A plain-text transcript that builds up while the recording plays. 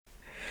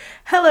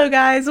Hello,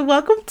 guys.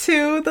 Welcome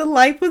to the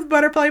Life with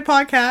Butterfly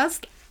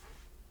podcast.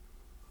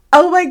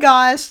 Oh my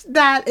gosh,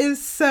 that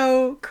is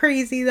so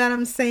crazy that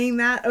I'm saying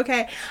that.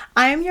 Okay,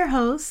 I am your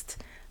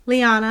host,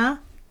 Liana.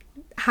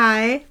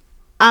 Hi.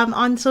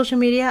 On social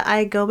media,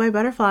 I go by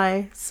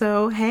Butterfly.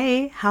 So,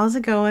 hey, how's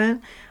it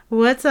going?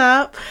 What's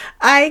up?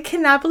 I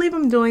cannot believe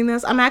I'm doing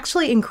this. I'm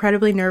actually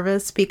incredibly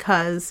nervous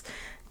because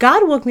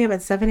God woke me up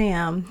at 7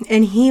 a.m.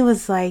 and he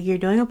was like, "You're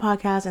doing a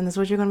podcast and this is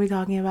what you're going to be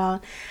talking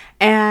about."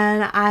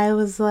 And I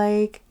was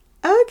like,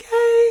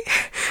 okay.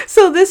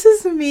 So this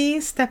is me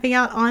stepping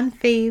out on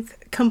faith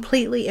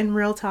completely in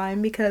real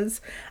time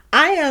because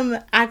I am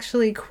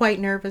actually quite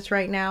nervous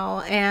right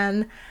now,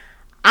 and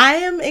I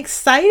am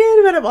excited,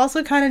 but I'm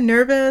also kind of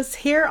nervous.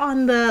 Here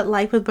on the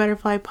Life with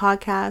Butterfly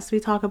podcast, we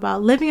talk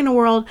about living in a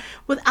world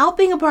without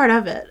being a part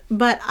of it.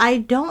 But I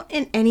don't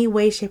in any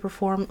way, shape, or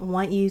form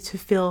want you to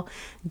feel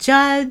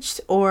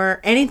judged or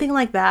anything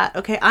like that.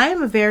 Okay, I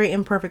am a very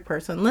imperfect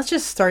person. Let's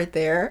just start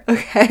there.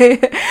 Okay,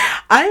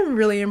 I am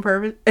really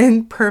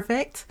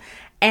imperfect.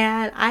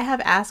 And I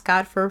have asked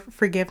God for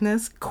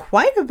forgiveness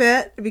quite a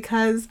bit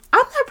because I'm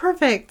not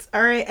perfect,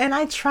 all right? And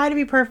I try to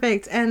be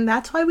perfect. And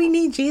that's why we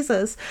need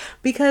Jesus.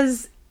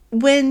 Because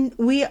when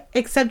we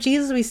accept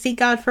Jesus, we seek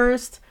God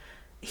first.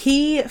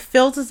 He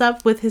fills us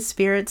up with his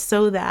spirit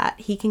so that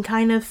he can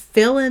kind of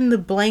fill in the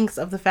blanks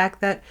of the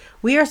fact that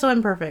we are so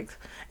imperfect.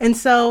 And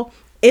so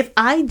if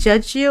I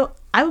judge you,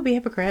 I would be a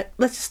hypocrite.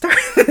 Let's just start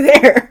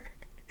there.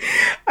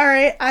 All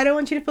right, I don't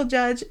want you to feel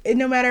judged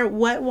no matter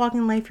what walk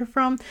in life you're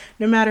from,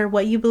 no matter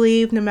what you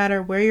believe, no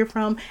matter where you're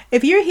from.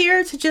 If you're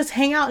here to just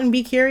hang out and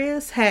be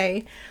curious,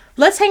 hey,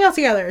 let's hang out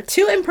together.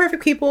 Two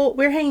imperfect people,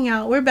 we're hanging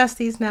out. We're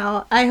besties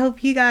now. I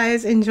hope you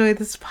guys enjoy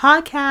this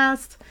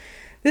podcast.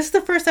 This is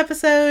the first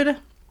episode.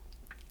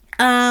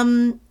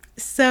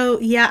 So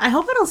yeah, I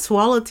hope I don't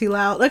swallow too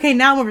loud. Okay,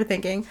 now I'm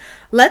overthinking.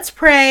 Let's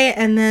pray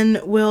and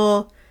then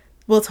we'll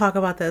talk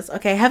about this.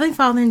 Okay, Heavenly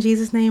Father, in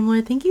Jesus' name,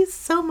 Lord, thank you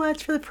so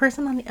much for the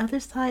person on the other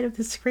side of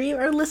the screen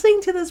or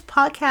listening to this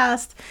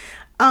podcast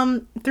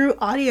through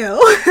audio.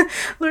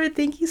 Lord,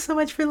 thank you so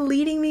much for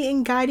leading me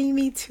and guiding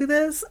me to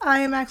this. I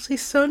am actually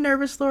so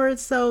nervous, Lord,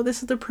 so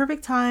this is the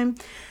perfect time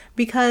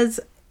because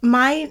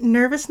my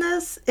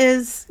nervousness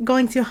is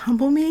going to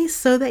humble me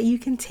so that you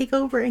can take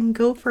over and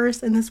go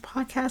first in this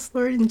podcast,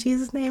 Lord, in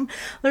Jesus' name.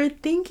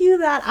 Lord, thank you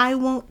that I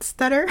won't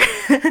stutter.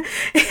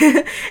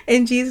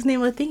 In Jesus' name,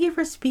 Lord, thank you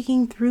for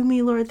speaking through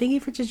me, Lord. Thank you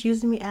for just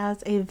using me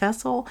as a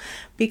vessel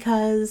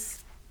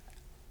because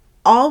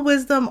all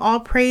wisdom,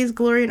 all praise,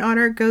 glory, and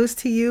honor goes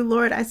to you,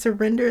 Lord. I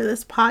surrender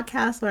this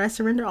podcast, Lord. I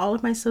surrender all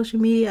of my social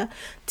media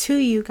to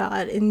you,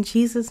 God, in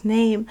Jesus'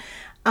 name.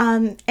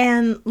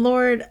 And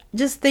Lord,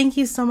 just thank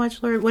you so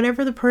much, Lord.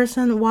 Whatever the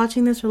person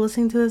watching this or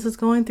listening to this is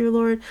going through,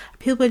 Lord, I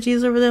plead by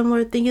Jesus over them,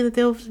 Lord. Thank you that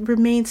they'll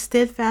remain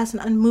steadfast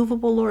and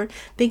unmovable, Lord.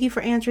 Thank you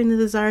for answering the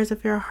desires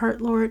of your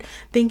heart, Lord.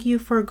 Thank you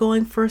for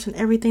going first in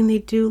everything they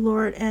do,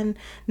 Lord. And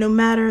no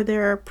matter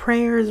their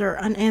prayers or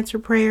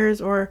unanswered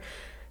prayers or,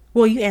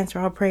 well, you answer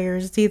all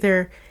prayers. It's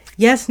either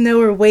yes, no,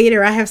 or wait,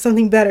 or I have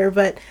something better.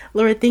 But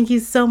Lord, thank you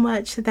so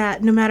much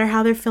that no matter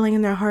how they're feeling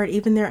in their heart,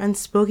 even their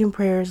unspoken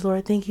prayers,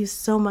 Lord, thank you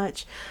so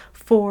much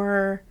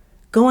for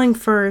going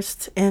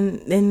first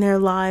in their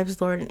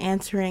lives, Lord, and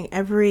answering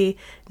every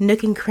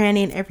nook and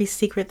cranny and every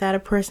secret that a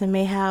person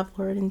may have,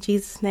 Lord, in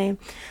Jesus' name.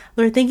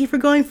 Lord, thank you for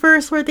going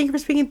first, Lord. Thank you for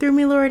speaking through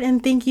me, Lord,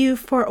 and thank you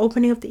for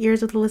opening up the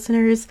ears of the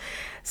listeners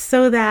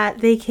so that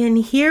they can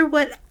hear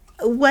what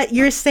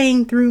you're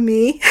saying through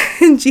me.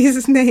 In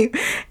Jesus' name,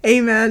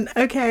 amen.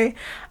 Okay.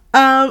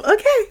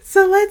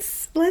 So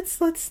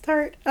let's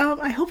start.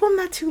 I hope I'm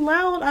not too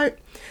loud.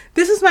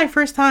 This is my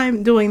first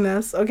time doing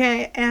this,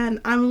 okay? And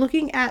I'm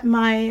looking at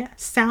my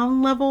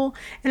sound level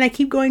and I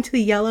keep going to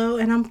the yellow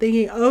and I'm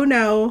thinking, oh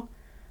no,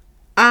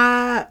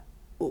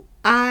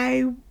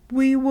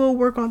 we will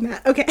work on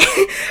that. Okay.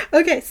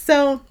 Okay.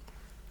 So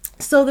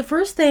the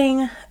first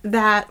thing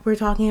that we're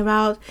talking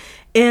about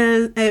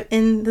is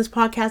in this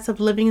podcast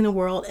of living in the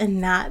world and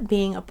not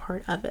being a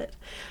part of it.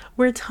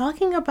 We're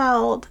talking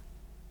about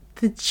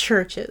the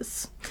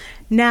churches.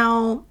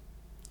 Now,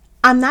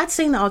 I'm not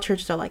saying that all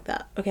churches are like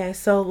that. Okay,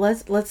 so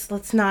let's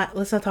not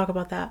talk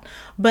about that.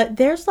 But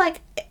there's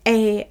like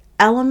a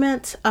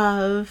element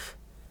of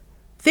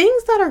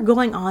things that are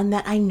going on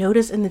that I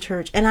notice in the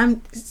church, and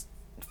I'm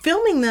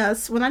filming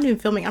this. Well, not even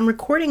filming. I'm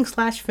recording /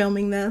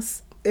 filming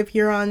this. If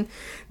you're on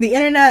the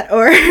internet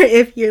or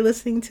if you're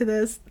listening to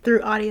this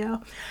through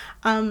audio,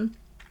 I'm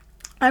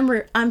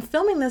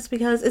filming this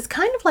because it's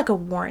kind of like a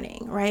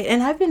warning, right?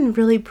 And I've been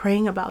really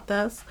praying about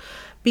this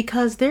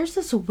because there's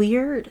this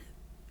weird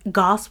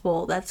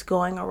gospel that's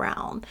going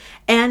around,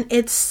 and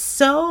it's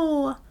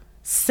so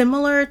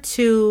similar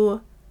to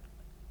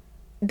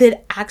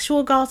the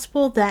actual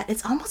gospel that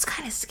it's almost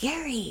kind of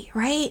scary,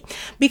 right?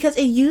 Because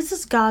it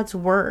uses God's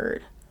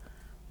word,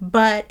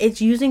 but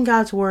it's using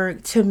God's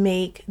word to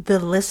make the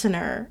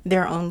listener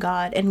their own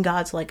God, and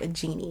God's like a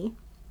genie.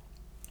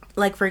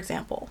 Like, for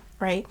example,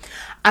 right?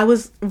 I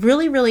was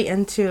really, really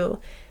into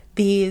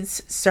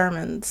these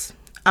sermons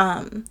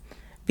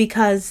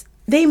because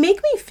they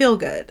make me feel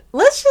good.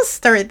 Let's just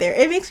start there.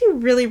 It makes me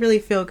really, really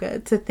feel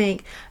good to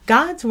think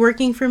God's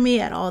working for me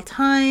at all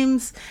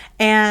times,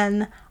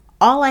 and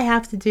all I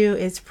have to do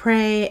is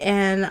pray,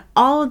 and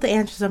all of the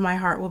answers of my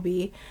heart will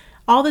be,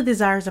 all the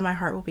desires of my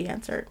heart will be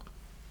answered.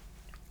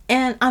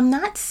 And I'm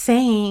not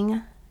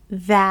saying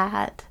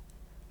that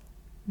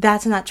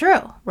that's not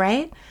true,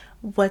 right?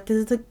 What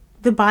does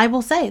the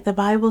Bible say? The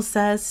Bible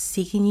says,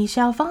 seek and ye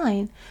shall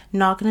find.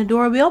 Knock and the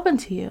door will be open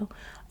to you.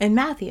 In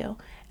Matthew,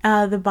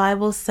 the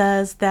Bible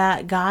says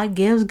that God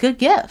gives good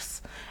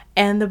gifts.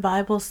 And the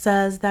Bible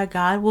says that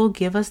God will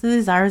give us the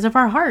desires of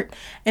our heart.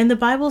 And the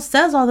Bible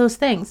says all those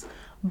things.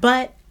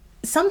 But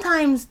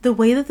sometimes the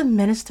way that the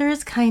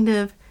ministers kind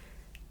of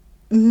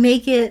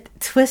make it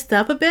twist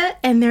up a bit,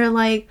 and they're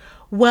like,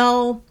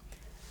 well,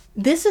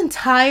 this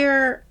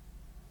entire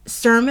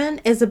sermon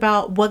is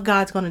about what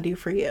God's going to do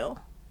for you.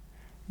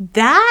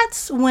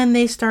 That's when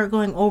they start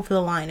going over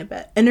the line a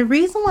bit. And the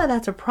reason why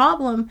that's a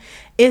problem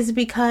is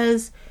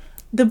because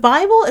the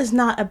Bible is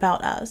not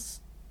about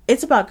us.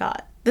 It's about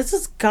God. This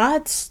is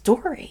God's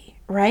story,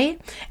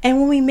 right? And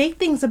when we make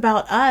things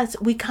about us,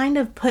 we kind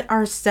of put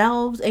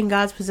ourselves in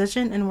God's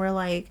position, and we're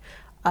like,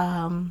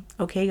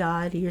 okay,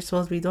 God, you're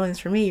supposed to be doing this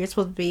for me. You're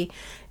supposed to be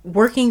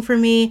working for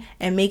me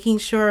and making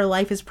sure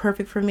life is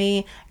perfect for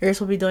me. You're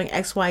supposed to be doing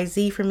X, Y,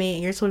 Z for me.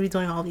 And you're supposed to be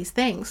doing all these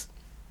things.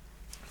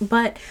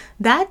 But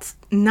that's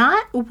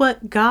not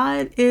what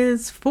God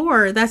is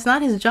for. That's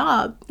not his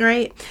job,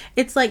 right?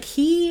 It's like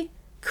he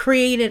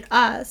created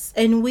us,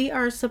 and we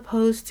are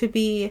supposed to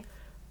be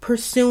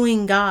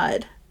pursuing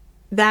God.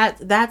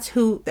 That's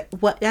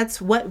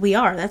what we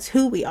are. That's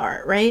who we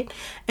are, right?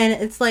 And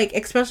it's like,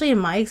 especially in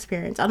my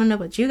experience, I don't know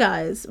about you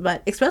guys,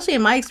 but especially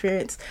in my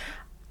experience,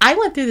 I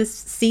went through this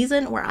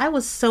season where I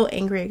was so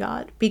angry at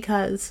God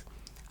because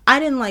I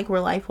didn't like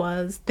where life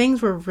was.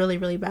 Things were really,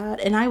 really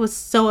bad, and I was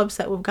so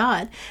upset with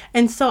God.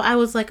 And so I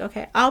was like,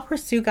 okay, I'll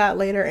pursue God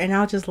later, and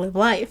I'll just live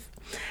life.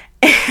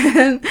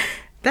 And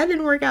that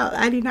didn't work out.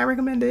 I do not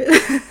recommend it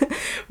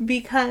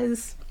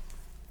because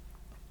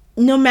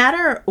no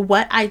matter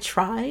what I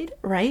tried,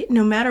 right?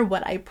 No matter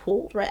what I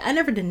pulled, right? I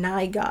never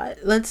denied God.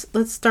 Let's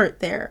start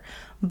there.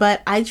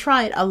 But I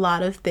tried a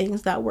lot of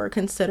things that were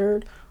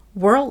considered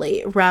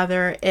worldly.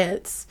 Rather,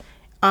 it's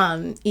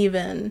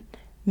even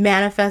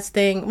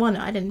manifesting. Well,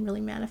 no, I didn't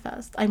really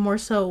manifest. I more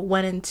so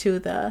went into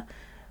the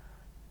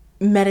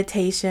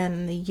meditation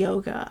and the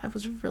yoga. I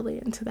was really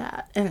into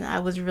that, and I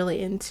was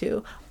really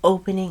into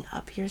opening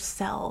up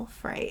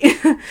yourself, right?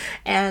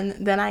 And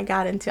then I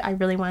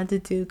really wanted to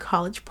do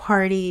college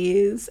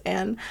parties,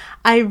 and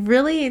I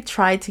really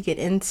tried to get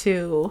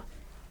into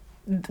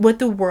what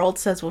the world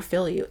says will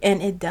fill you,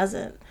 and it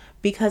doesn't.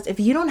 Because if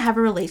you don't have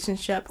a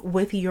relationship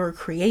with your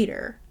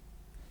creator,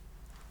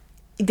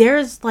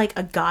 there's like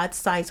a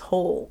God-sized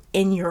hole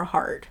in your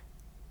heart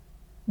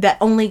that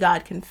only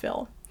God can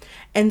fill.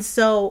 And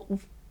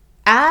so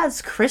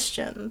as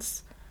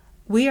Christians,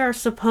 we are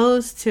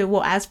supposed to,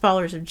 well, as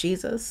followers of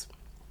Jesus,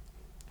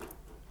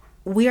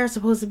 we are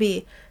supposed to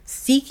be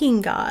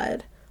seeking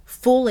God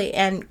fully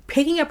and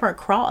picking up our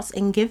cross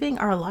and giving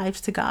our lives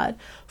to God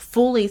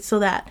fully so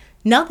that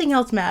nothing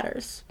else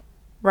matters,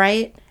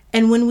 right?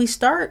 And when we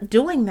start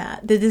doing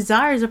that, the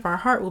desires of our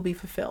heart will be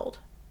fulfilled.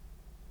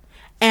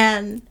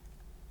 And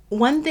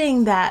one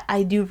thing that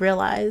I do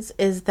realize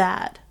is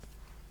that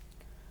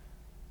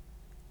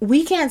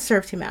we can't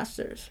serve two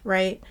masters,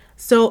 right?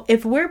 So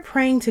if we're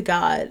praying to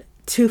God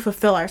to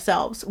fulfill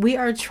ourselves, we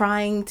are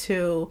trying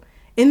to,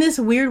 in this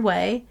weird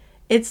way,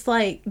 it's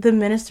like the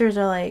ministers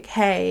are like,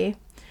 hey,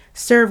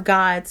 serve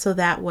God so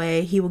that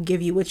way he will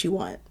give you what you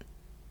want.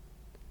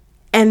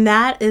 And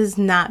that is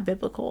not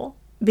biblical,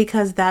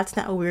 because that's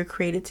not what we were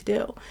created to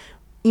do.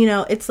 You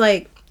know, it's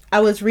like, I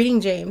was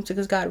reading James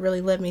because God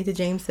really led me to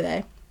James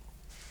today.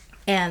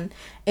 And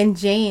in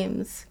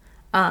James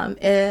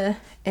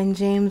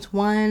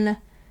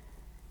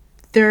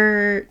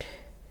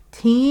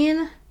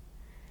 1:13,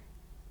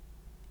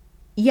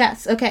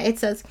 yes, okay, it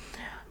says,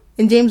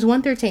 in James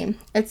 1:13,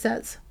 it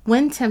says,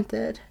 when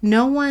tempted,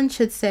 no one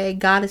should say,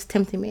 God is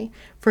tempting me,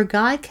 for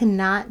God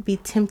cannot be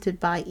tempted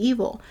by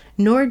evil,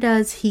 nor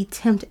does he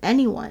tempt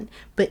anyone,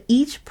 but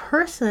each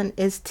person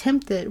is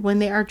tempted when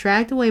they are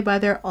dragged away by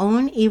their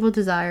own evil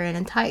desire and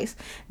enticed.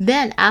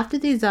 Then after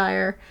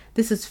desire,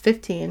 this is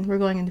 15, we're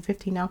going into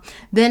 15 now,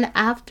 then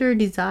after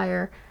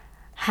desire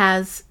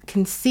has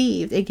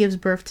conceived, it gives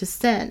birth to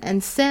sin,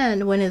 and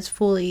sin, when it's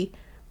fully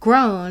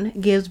grown,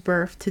 gives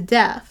birth to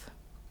death.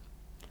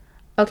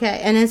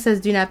 Okay, and it says,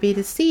 do not be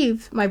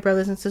deceived, my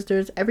brothers and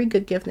sisters. Every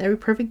good gift and every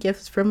perfect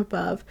gift is from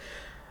above,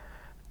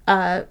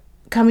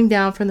 coming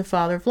down from the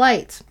Father of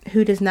lights,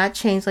 who does not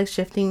change like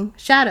shifting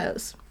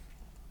shadows.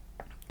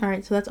 All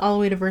right, so that's all the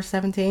way to verse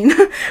 17.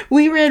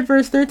 We read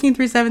verse 13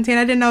 through 17.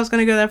 I didn't know I was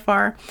going to go that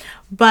far.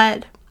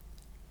 But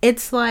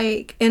it's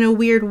like, in a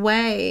weird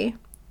way,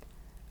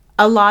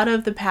 a lot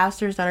of the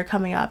pastors that are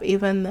coming up,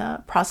 even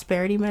the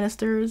prosperity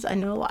ministers, I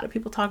know a lot of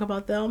people talk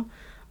about them,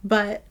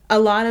 but a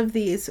lot of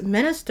these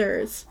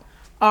ministers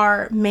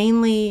are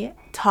mainly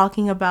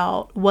talking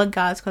about what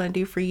God's going to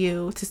do for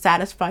you to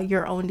satisfy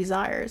your own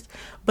desires.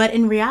 But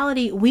in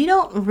reality, we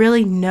don't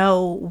really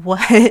know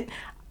what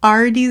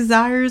our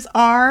desires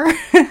are.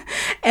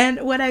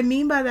 And what I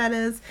mean by that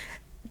is,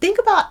 think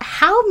about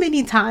how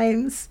many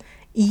times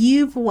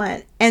you've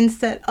went and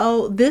said,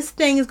 oh, this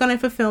thing is going to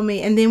fulfill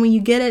me. And then when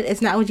you get it,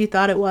 it's not what you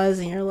thought it was.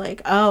 And you're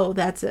like, oh,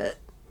 that's it.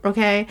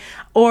 Okay.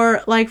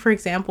 Or like, for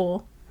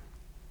example,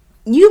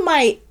 you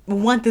might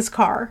want this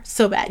car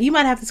so bad. You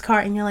might have this car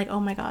and you're like,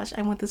 oh my gosh,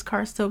 I want this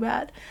car so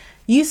bad.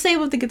 You save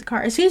up to get the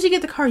car. As soon as you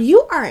get the car,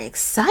 you are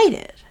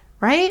excited,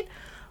 right?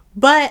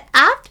 But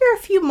after a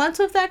few months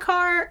with that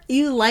car,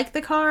 you like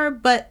the car,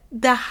 but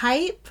the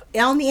hype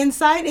on the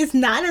inside is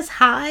not as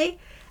high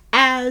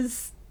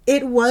as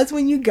it was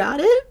when you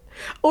got it.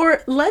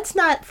 Or let's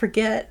not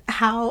forget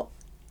how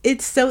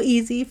it's so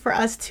easy for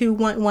us to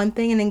want one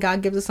thing and then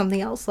God gives us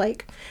something else.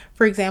 Like,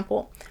 for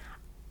example,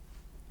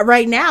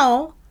 right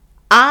now,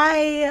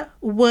 I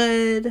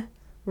would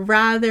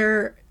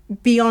rather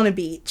be on a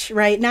beach,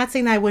 right? Not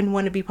saying that I wouldn't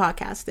want to be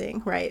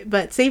podcasting, right?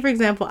 But say, for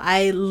example,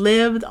 I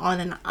lived on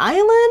an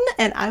island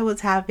and I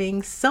was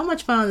having so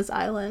much fun on this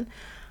island.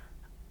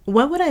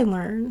 What would I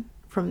learn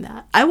from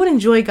that? I would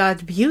enjoy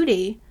God's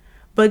beauty,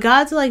 but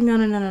God's like,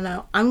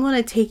 no. I'm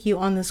going to take you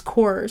on this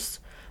course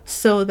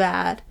so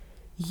that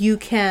you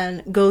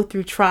can go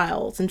through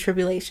trials and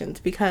tribulations,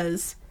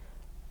 because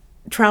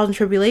trials and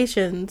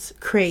tribulations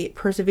create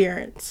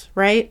perseverance,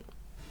 right?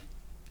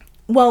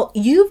 Well,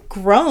 you've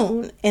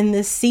grown in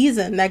this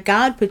season that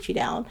God put you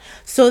down,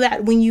 so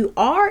that when you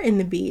are in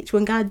the beach,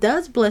 when God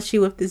does bless you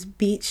with this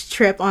beach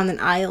trip on an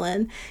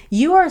island,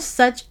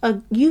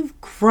 you've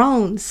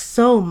grown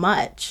so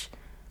much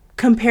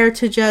compared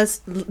to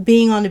just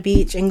being on the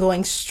beach and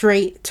going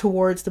straight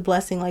towards the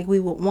blessing like we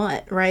would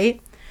want,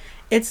 right?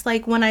 It's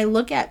like when I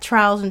look at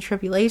trials and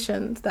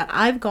tribulations that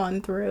I've gone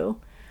through,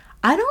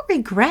 I don't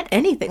regret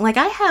anything. Like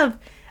I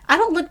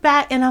don't look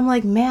back and I'm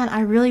like, man,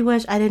 I really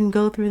wish I didn't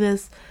go through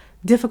this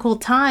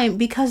difficult time,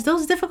 because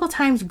those difficult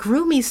times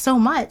grew me so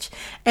much.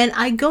 And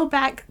I go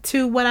back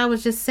to what I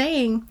was just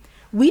saying.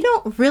 We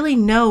don't really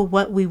know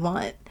what we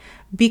want,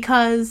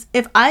 because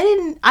if I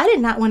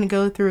did not want to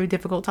go through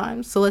difficult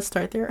times. So let's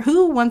start there.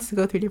 Who wants to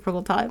go through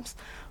difficult times?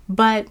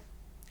 But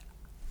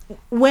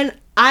when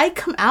I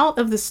come out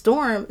of the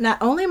storm,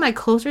 not only am I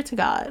closer to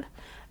God,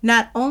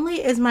 not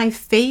only is my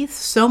faith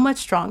so much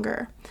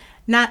stronger,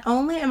 not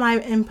only am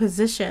I in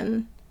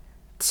position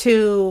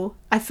to,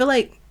 I feel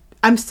like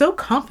I'm so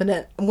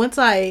confident. Once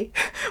I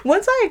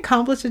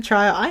accomplish a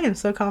trial, I am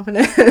so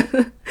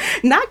confident.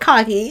 Not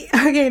cocky,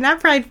 okay, not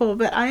prideful,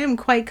 but I am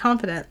quite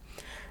confident.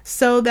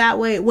 So that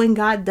way, when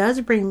God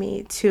does bring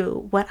me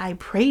to what I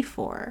prayed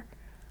for,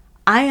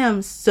 I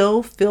am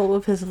so filled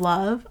with his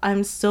love.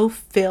 I'm so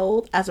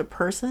filled as a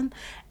person,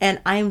 and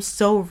I am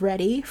so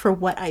ready for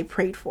what I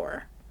prayed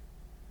for.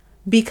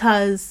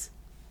 Because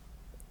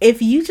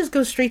if you just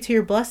go straight to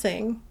your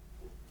blessing,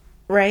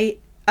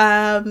 right?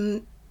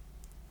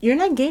 You're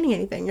not gaining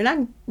anything. You're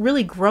not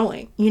really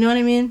growing. You know what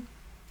I mean?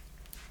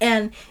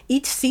 And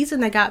each season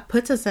that God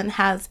puts us in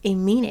has a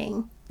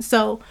meaning.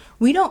 So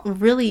we don't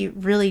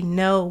really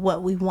know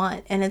what we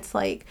want. And it's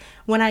like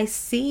when I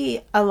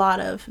see a lot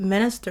of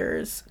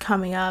ministers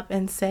coming up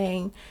and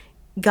saying,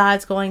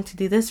 God's going to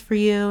do this for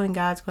you and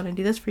God's going to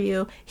do this for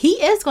you.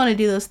 He is going to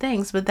do those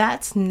things, but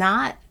that's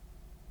not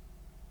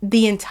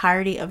the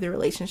entirety of the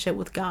relationship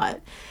with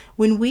God.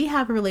 When we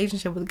have a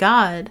relationship with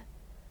God,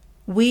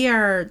 we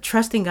are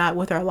trusting God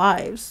with our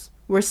lives.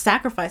 We're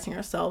sacrificing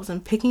ourselves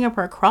and picking up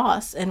our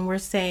cross, and we're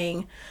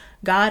saying,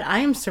 God, I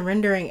am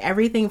surrendering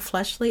everything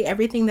fleshly,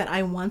 everything that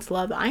I once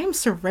loved. I am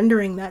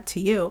surrendering that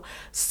to you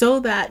so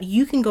that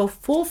you can go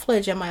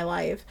full-fledged in my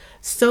life,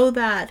 so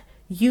that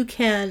you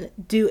can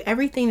do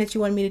everything that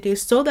you want me to do,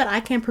 so that I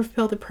can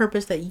fulfill the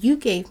purpose that you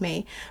gave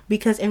me.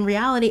 Because in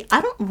reality,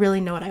 I don't really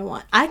know what I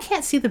want. I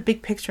can't see the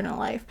big picture in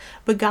life.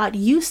 But God,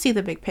 you see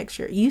the big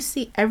picture. You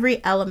see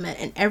every element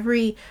and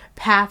every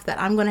path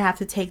that I'm going to have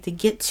to take to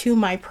get to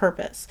my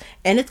purpose.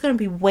 And it's going to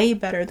be way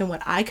better than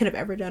what I could have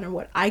ever done, or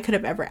what I could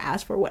have ever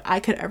asked for, what I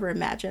could ever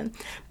imagine.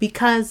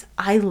 Because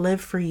I live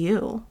for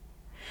you.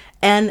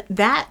 And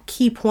that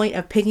key point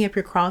of picking up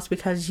your cross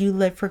because you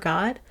live for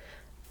God,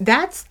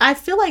 I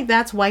feel like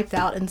that's wiped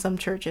out in some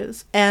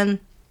churches. And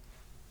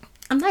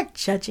I'm not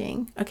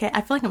judging, okay? I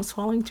feel like I'm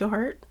swallowing too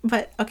hard,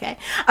 but okay.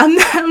 I'm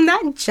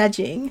not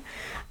judging.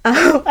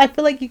 I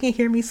feel like you can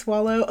hear me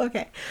swallow.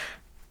 Okay.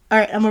 All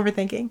right, I'm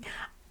overthinking.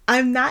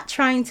 I'm not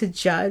trying to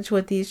judge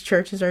what these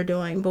churches are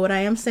doing, but what I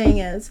am saying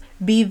is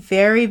be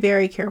very,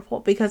 very careful.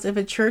 Because if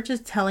a church is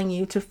telling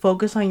you to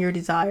focus on your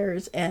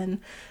desires and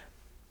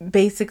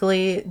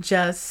basically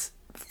just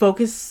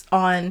focus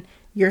on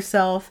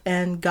yourself,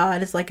 and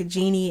God is like a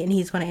genie and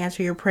he's going to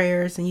answer your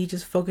prayers, and you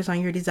just focus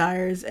on your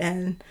desires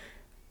and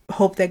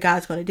hope that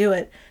God's going to do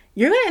it,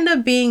 you're going to end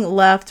up being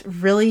left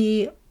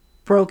really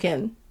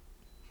broken.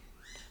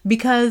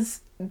 Because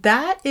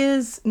that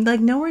is like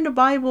nowhere in the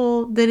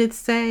Bible did it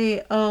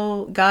say,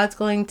 oh, God's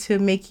going to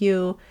make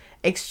you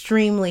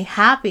extremely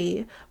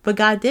happy, but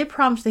God did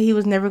promise that he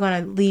was never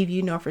going to leave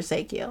you nor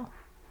forsake you.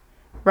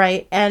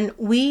 Right? And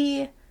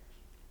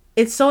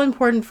it's so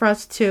important for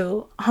us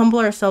to humble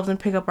ourselves and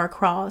pick up our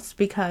cross,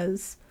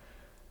 because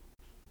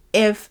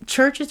if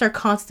churches are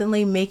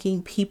constantly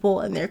making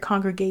people in their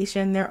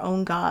congregation their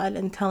own God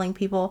and telling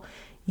people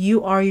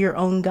you are your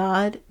own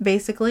God,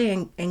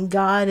 basically, and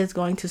God is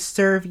going to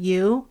serve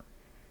you.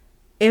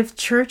 If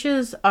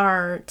churches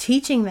are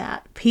teaching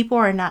that, people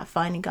are not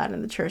finding God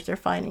in the church. They're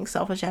finding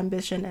selfish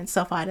ambition and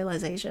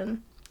self-idolization.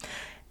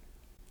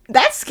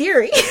 That's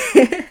scary.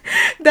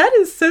 That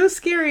is so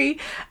scary.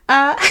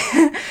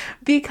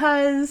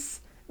 Because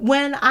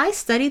when I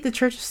studied the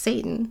Church of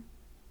Satan,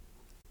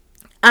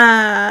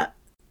 the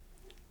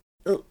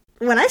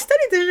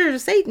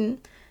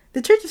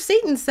Church of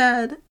Satan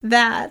said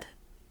that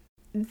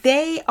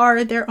they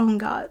are their own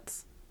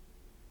gods.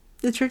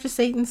 The Church of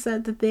Satan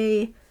said that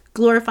they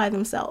glorify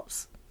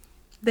themselves.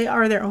 They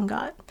are their own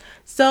God.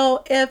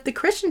 So if the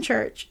Christian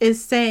church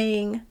is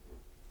saying,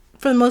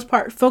 for the most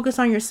part, focus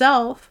on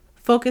yourself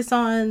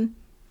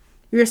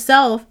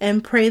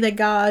and pray that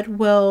God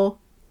will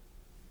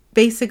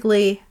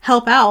basically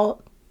help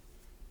out,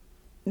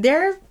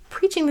 they're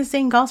preaching the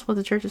same gospel of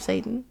the Church of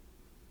Satan.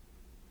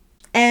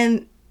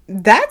 And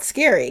that's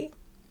scary.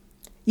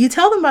 You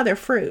tell them by their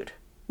fruit.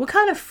 What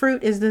kind of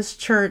fruit is this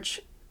church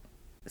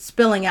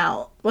spilling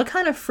out? What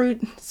kind of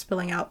fruit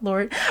spilling out,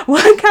 Lord?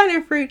 What kind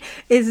of fruit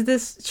is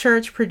this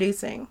church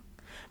producing?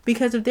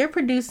 Because if they're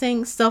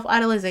producing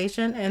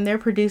self-idolization and they're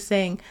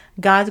producing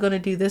God's going to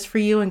do this for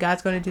you and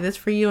God's going to do this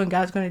for you and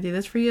God's going to do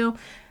this for you,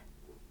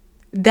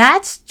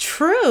 that's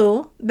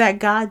true that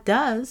God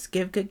does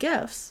give good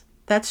gifts.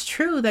 That's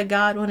true that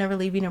God will never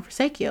leave you nor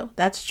forsake you.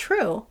 That's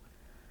true.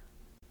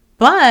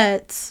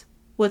 But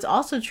what's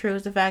also true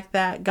is the fact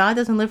that God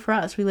doesn't live for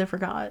us. We live for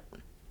God.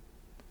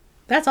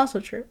 That's also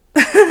true.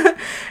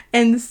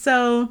 And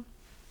so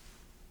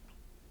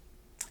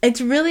it's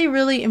really,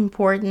 really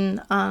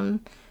important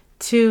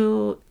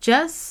to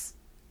just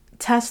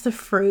test the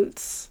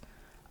fruits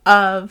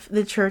of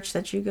the church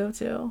that you go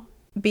to.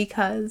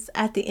 Because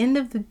at the end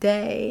of the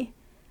day,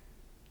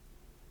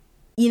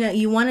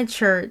 you want a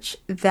church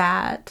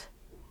that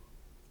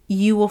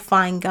you will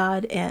find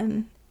God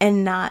in,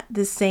 and not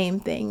the same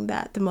thing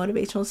that the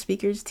motivational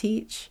speakers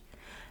teach,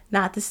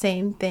 not the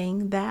same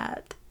thing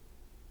that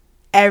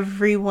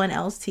everyone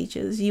else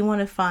teaches. You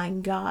want to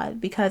find God,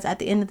 because at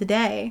the end of the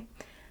day,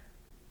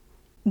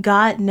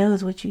 God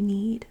knows what you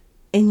need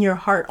in your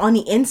heart, on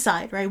the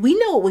inside, right? We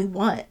know what we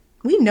want.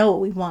 We know what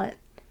we want.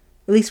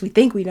 At least we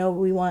think we know what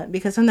we want,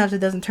 because sometimes it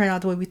doesn't turn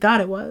out the way we thought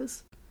it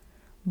was.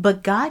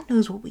 But God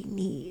knows what we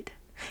need,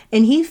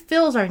 and he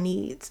fills our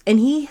needs, and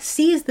he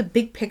sees the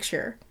big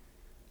picture,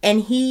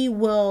 and he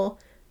will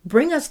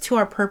bring us to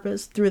our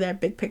purpose through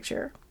that big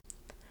picture.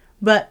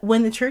 But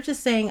when the church is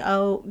saying,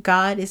 oh,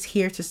 God is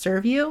here to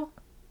serve you,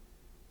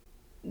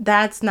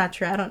 that's not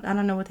true. I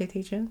don't know what they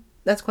teach in.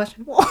 That's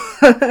questionable.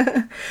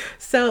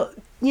 So,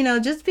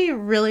 just be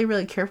really,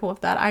 really careful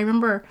with that. I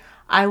remember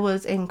I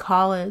was in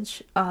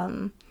college,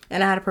 and I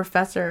had a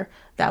professor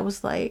that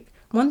was like,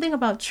 one thing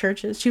about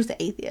churches, she was an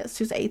atheist.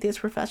 She was an atheist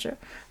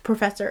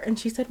professor. And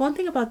she said, one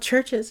thing about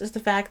churches is the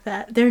fact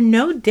that they're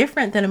no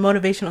different than a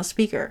motivational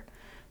speaker.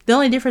 The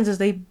only difference is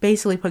they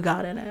basically put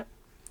God in it.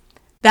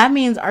 That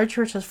means our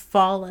church has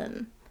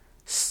fallen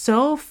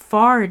so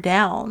far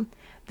down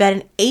that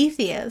an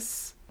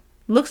atheist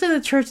looks at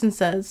the church and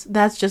says,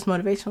 that's just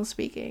motivational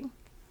speaking.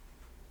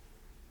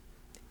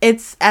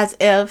 It's as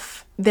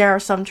if there are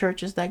some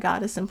churches that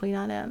God is simply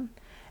not in.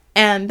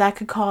 And that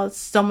could cause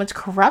so much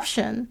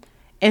corruption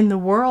in the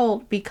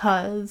world,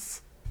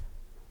 because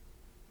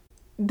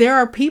there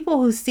are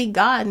people who seek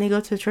God and they go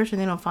to the church and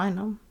they don't find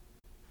him.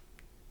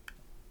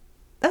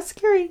 That's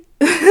scary.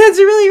 That's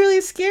really,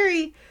 really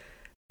scary,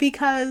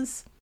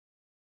 because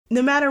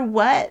no matter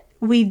what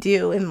we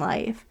do in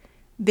life,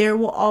 there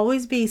will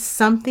always be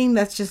something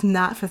that's just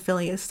not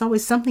fulfilling. It's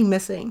always something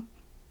missing.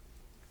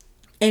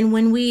 And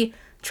when we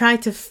try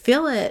to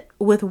fill it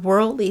with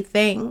worldly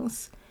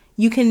things,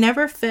 you can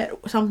never fit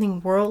something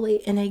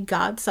worldly in a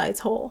God-sized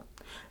hole.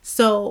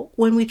 So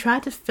when we try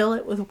to fill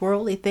it with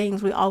worldly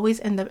things, we always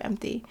end up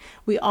empty.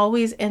 We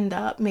always end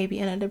up maybe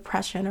in a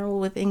depression or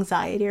with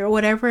anxiety or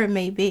whatever it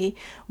may be.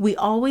 We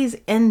always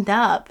end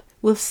up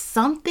with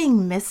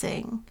something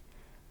missing,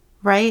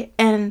 right?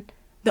 And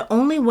the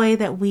only way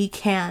that we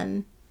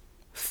can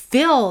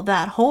fill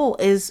that hole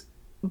is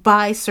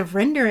by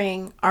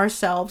surrendering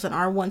ourselves and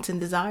our wants and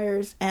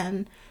desires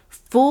and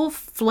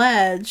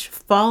full-fledged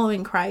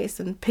following Christ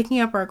and picking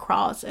up our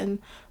cross and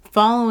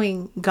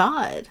following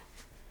God.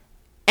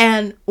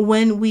 And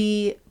when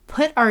we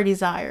put our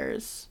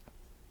desires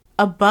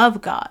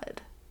above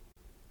God,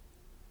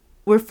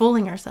 we're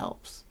fooling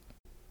ourselves.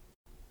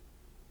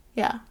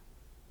 Yeah.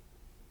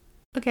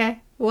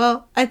 Okay.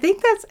 Well, I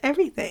think that's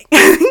everything.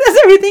 I think that's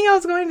everything I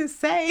was going to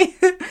say.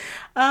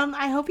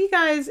 I hope you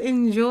guys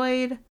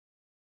enjoyed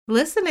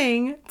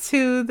listening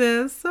to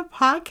this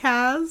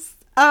podcast.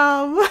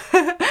 I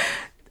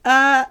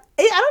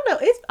don't know.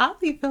 It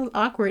oddly feels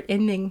awkward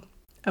ending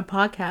a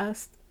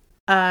podcast.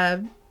 Uh,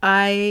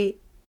 I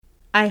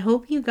I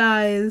hope you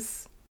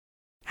guys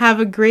have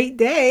a great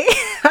day.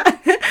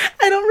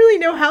 I don't really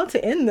know how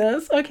to end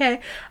this.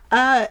 Okay.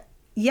 Uh,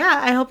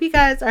 yeah, I hope you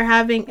guys are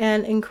having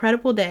an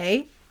incredible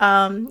day.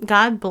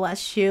 God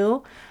bless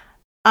you.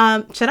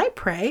 Should I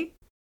pray?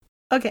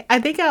 Okay, I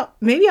think I'll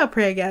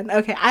pray again.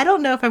 Okay, I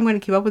don't know if I'm going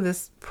to keep up with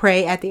this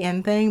pray at the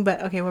end thing,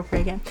 but okay, we'll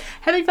pray again.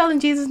 Heavenly Father, in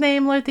Jesus'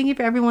 name, Lord, thank you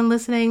for everyone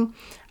listening.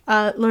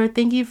 Lord,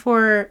 thank you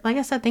for, like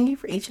I said, thank you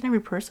for each and every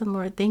person,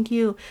 Lord. Thank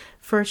you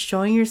for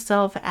showing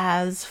yourself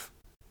as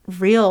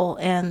real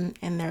in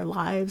their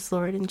lives,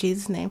 Lord, in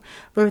Jesus' name.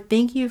 Lord,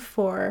 thank you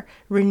for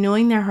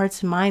renewing their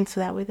hearts and minds so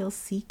that way they'll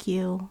seek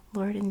you,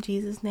 Lord, in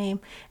Jesus'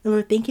 name. And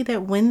Lord, thank you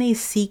that when they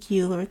seek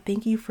you, Lord,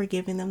 thank you for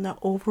giving them the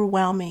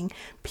overwhelming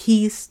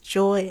peace,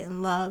 joy,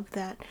 and love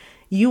that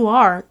you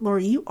are,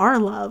 Lord. You are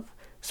love.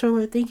 So,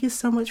 Lord, thank you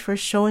so much for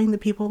showing the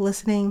people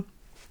listening.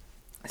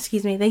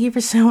 Excuse me. Thank you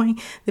for showing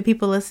the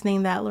people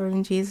listening that, Lord,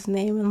 in Jesus'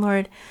 name. And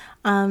Lord,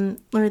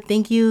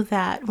 thank you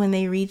that when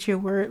they read your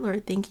word,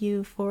 Lord, thank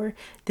you for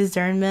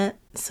discernment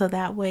so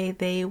that way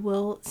they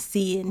will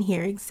see and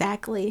hear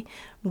exactly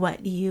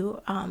what you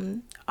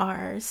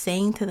are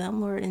saying to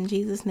them, Lord, in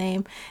Jesus'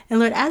 name. And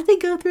Lord, as they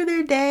go through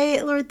their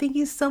day, Lord, thank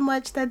you so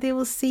much that they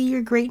will see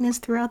your greatness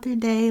throughout their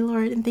day,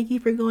 Lord. And thank you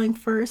for going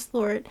first,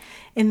 Lord,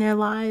 in their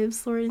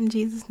lives, Lord, in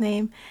Jesus'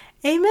 name.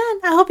 Amen.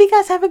 I hope you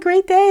guys have a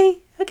great day.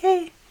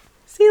 Okay.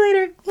 See you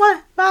later.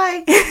 Mwah.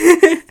 Bye.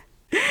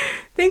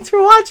 Thanks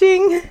for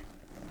watching.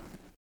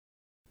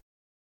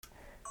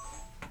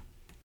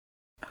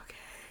 Okay.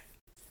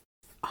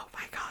 Oh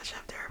my gosh,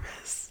 I'm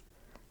nervous.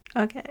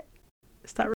 Okay.